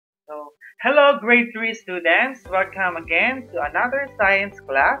Hello, grade 3 students. Welcome again to another science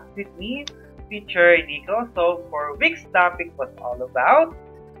class with me, teacher Nico. So, for week's topic was all about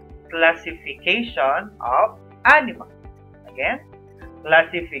classification of animals. Again,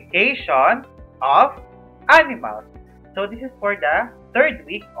 classification of animals. So, this is for the third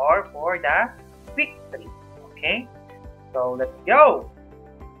week or for the week 3. Okay, so let's go.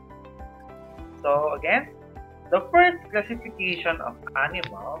 So, again, the first classification of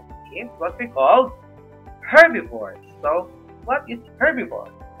animals is what we call herbivores. So, what is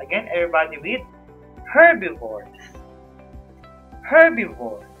herbivores? Again, everybody with herbivores.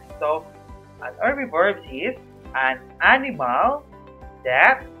 Herbivores. So, an herbivore is an animal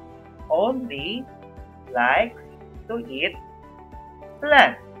that only likes to eat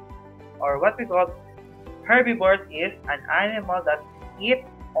plants. Or what we call herbivores is an animal that eats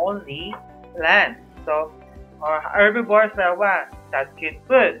only plants. So, herbivores are what? That eat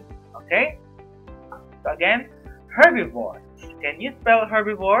food. Okay? So again, herbivores. Can you spell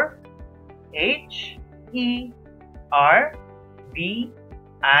herbivore? H-E-R-B-I-V-O-R-E-S.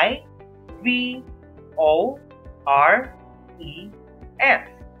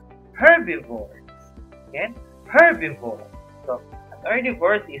 Herbivores. Again, herbivores. So, an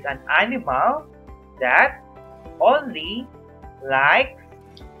herbivore is an animal that only likes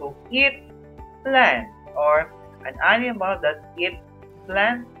to eat plants, or an animal that eats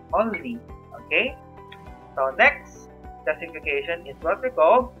plants only. Okay? So next classification is what we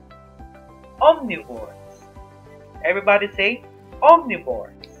call omnivores. Everybody say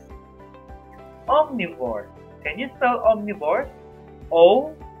omnivores. Omnivores. Can you spell omnivores?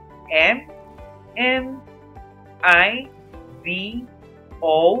 O-M-N-I-V-O-R-E-S.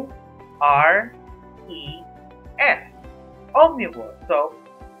 Omnivore. So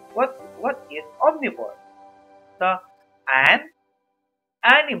what is omnivore? So, an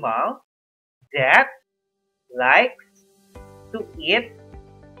animal that likes to eat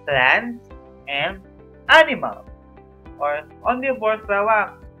plants and animals. Or omnivores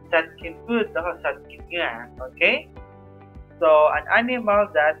raw that can food that can. Okay? So, an animal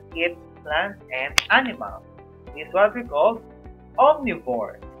that eats plants and animals is what we call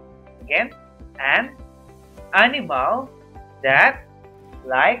omnivore. Again, an animal that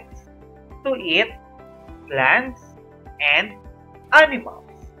likes to eat plants and animals.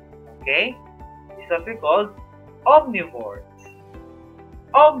 Okay? This is what we call omnivores.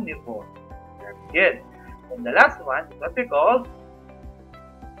 Omnivores. Very good. And the last one is what we call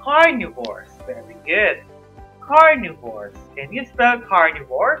carnivores. Very good. Carnivores. Can you spell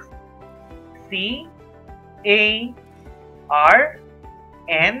carnivores? C-A-R-N-I-V-O-R-E-S.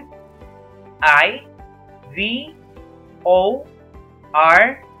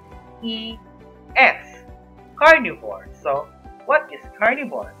 Carnivore. So, what is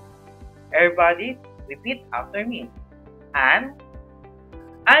carnivore? Everybody repeat after me. An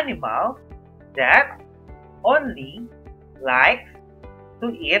animal that only likes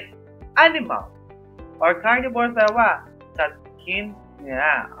to eat animals. Or carnivores are what?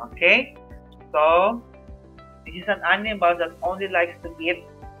 Okay? So, this is an animal that only likes to eat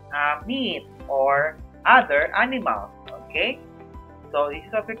meat or other animals. Okay? So, this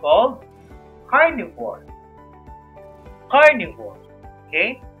is what we call carnivore. Carnivore.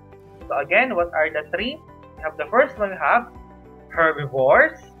 Okay? So again, what are the three? We have the first one, we have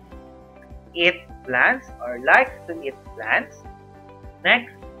herbivores, eat plants or likes to eat plants.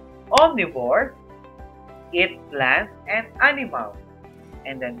 Next, omnivores, eat plants and animals.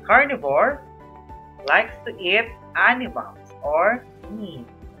 And then carnivore, likes to eat animals or meat.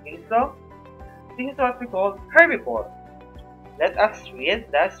 Okay, so this is what we call herbivore. Let us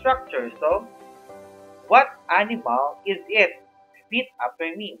read the structure. So, what animal is it? Repeat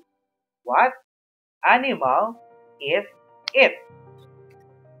after me. What animal is it?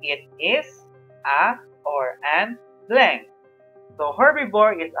 It is a or an blank. So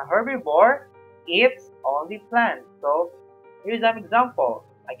herbivore is a herbivore, eats only plants. So here's an example.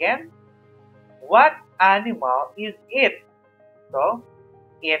 Again, what animal is it? So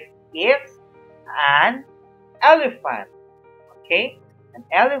it is an elephant. Okay? An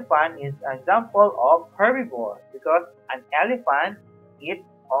elephant is an example of herbivore because an elephant eats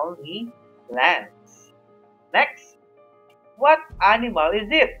only plants. Next, what animal is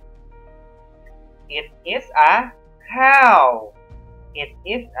it? It is a cow. It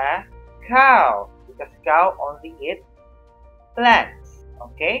is a cow because cow only eats plants.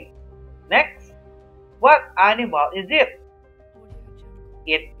 Okay? Next, what animal is it?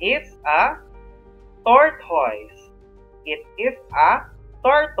 It is a tortoise. It is a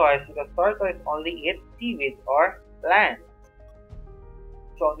tortoise because tortoise only eats seaweed or plants.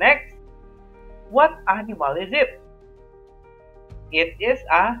 So next, What animal is it? It is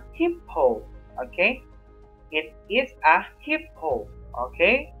a hippo. Okay? It is a hippo.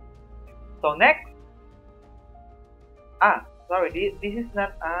 Okay? So next. Sorry, this is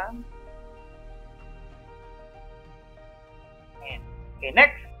not a. Okay,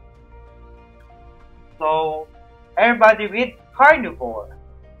 next. So, everybody read carnivore.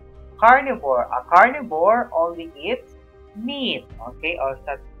 Carnivore. A carnivore only eats meat. Okay, or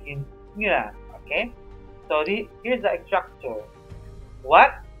yeah. Okay. So here's the structure.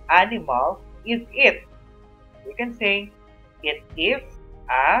 What animal is it? You can say it is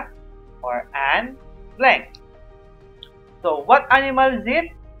a or an blank. So what animal is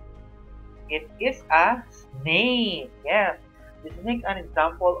it? It is a snake. Yes. The snake an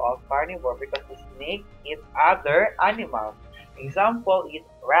example of carnivore because the snake eats other animals. Example is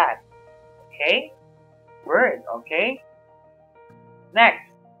rat. Okay? Bird. Okay? Next.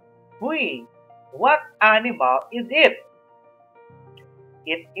 Hui. What animal is it?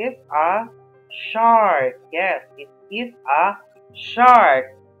 It is a shark. Yes, it is a shark.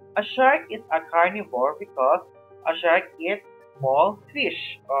 A shark is a carnivore because a shark eats small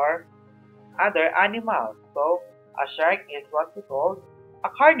fish or other animals. So, a shark is what we call a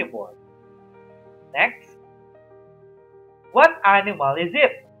carnivore. Next. What animal is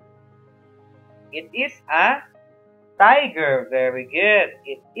it? It is a tiger. Very good.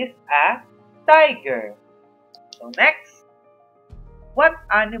 It is a tiger. So, next. What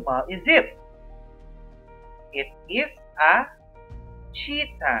animal is it? It is a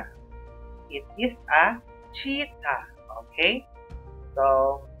cheetah. It is a cheetah. Okay?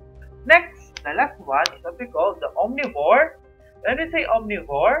 So, next, the last one is what we call the omnivore. When we say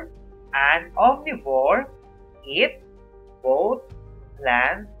omnivore, an omnivore eats both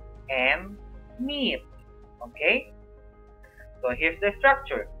plants and meat. Okay? So, here's the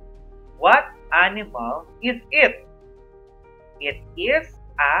structure. What animal is it? It is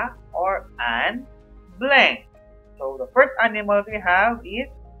a or an blank. So the first animal we have is,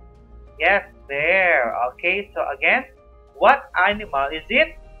 yes, bear. Okay, so again, what animal is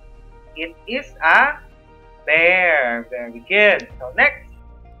it? It is a bear. Very good. So next,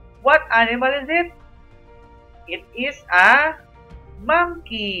 what animal is it? It is a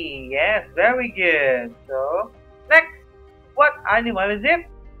monkey. Yes, very good. So next, what animal is it?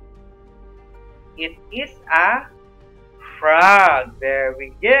 It is a frog.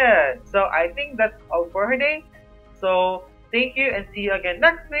 Very good. So I think that's all for today. So thank you and see you again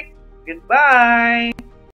next week. Goodbye.